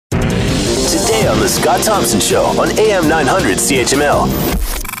today on The Scott Thompson Show on AM 900 CHML.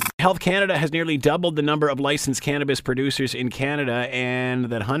 Health Canada has nearly doubled the number of licensed cannabis producers in Canada, and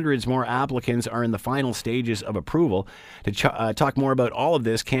that hundreds more applicants are in the final stages of approval. To talk more about all of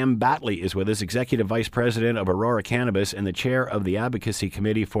this, Cam Batley is with us, Executive Vice President of Aurora Cannabis and the Chair of the Advocacy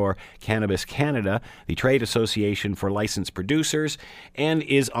Committee for Cannabis Canada, the trade association for licensed producers, and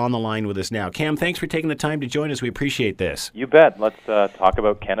is on the line with us now. Cam, thanks for taking the time to join us. We appreciate this. You bet. Let's talk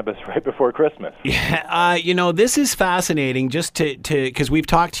about cannabis right before Christmas. Yeah, this is fascinating just to because we've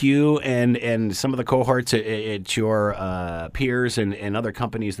talked to you and some of the cohorts at your peers and other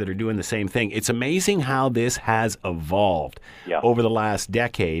companies that are doing the same thing. It's amazing how this has evolved over the last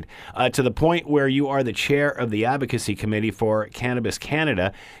decade to the point where you are the chair of the Advocacy Committee for Cannabis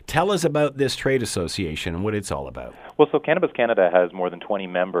Canada. Tell us about this trade association and what it's all about. Well, so Cannabis Canada has more than 20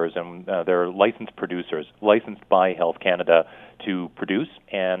 members, and they're licensed producers, licensed by Health Canada to produce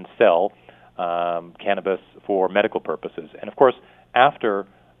and sell cannabis for medical purposes. And of course, after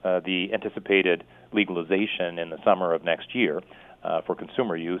the anticipated legalization in the summer of next year for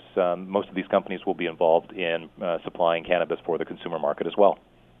consumer use, most of these companies will be involved in supplying cannabis for the consumer market as well.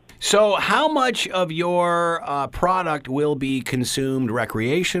 So how much of your product will be consumed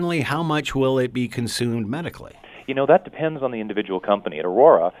recreationally? How much will it be consumed medically? You know, that depends on the individual company. At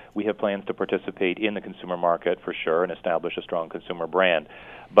Aurora, we have plans to participate in the consumer market for sure and establish a strong consumer brand.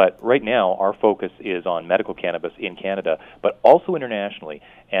 But right now, our focus is on medical cannabis in Canada, but also internationally.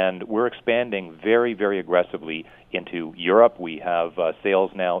 And we're expanding very, very aggressively into Europe. We have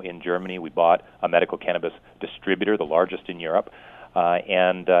sales now in Germany. We bought a medical cannabis distributor, the largest in Europe.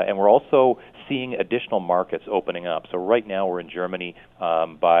 And we're also seeing additional markets opening up. So right now we're in Germany.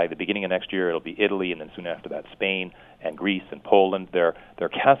 By the beginning of next year, it'll be Italy, and then soon after that, Spain and Greece and Poland. They're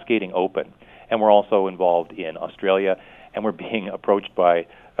cascading open. And we're also involved in Australia, and we're being approached by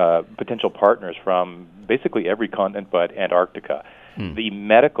potential partners from basically every continent but Antarctica. The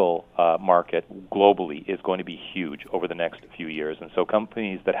medical market globally is going to be huge over the next few years, and so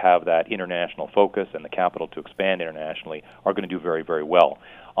companies that have that international focus and the capital to expand internationally are going to do very, very well.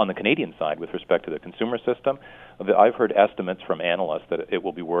 On the Canadian side, with respect to the consumer system, I've heard estimates from analysts that it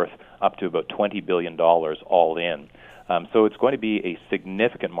will be worth up to about $20 billion all in. So it's going to be a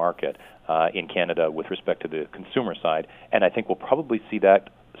significant market in Canada with respect to the consumer side, and I think we'll probably see that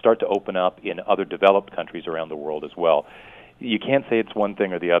start to open up in other developed countries around the world as well. You can't say it's one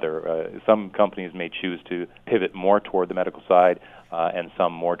thing or the other. Some companies may choose to pivot more toward the medical side and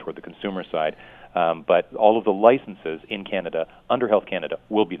some more toward the consumer side. But all of the licenses in Canada, under Health Canada,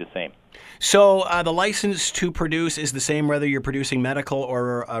 will be the same. So the license to produce is the same whether you're producing medical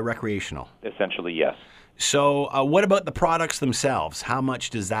or recreational? Essentially, yes. So what about the products themselves? How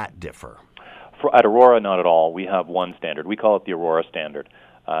much does that differ? At Aurora, not at all. We have one standard. We call it the Aurora Standard.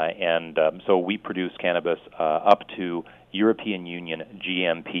 So we produce cannabis up to European Union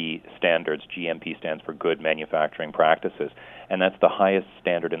GMP standards. GMP stands for Good Manufacturing Practices, and that's the highest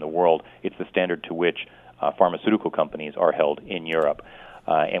standard in the world. It's the standard to which pharmaceutical companies are held in Europe.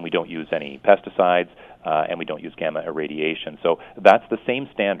 And we don't use any pesticides, and we don't use gamma irradiation. So that's the same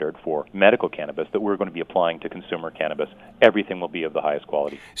standard for medical cannabis that we're going to be applying to consumer cannabis. Everything will be of the highest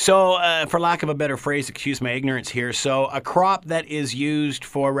quality. So, for lack of a better phrase, excuse my ignorance here, so a crop that is used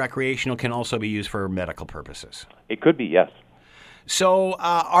for recreational can also be used for medical purposes? It could be, yes. So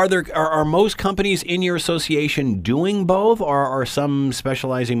are most companies in your association doing both, or are some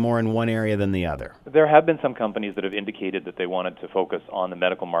specializing more in one area than the other? There have been some companies that have indicated that they wanted to focus on the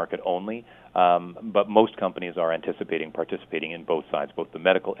medical market only, but most companies are anticipating participating in both sides, both the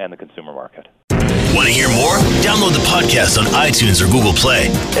medical and the consumer market. Want to hear more? Download the podcast on iTunes or Google Play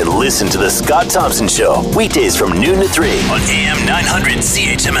and listen to The Scott Thompson Show weekdays from noon to 3 on AM 900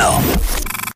 CHML.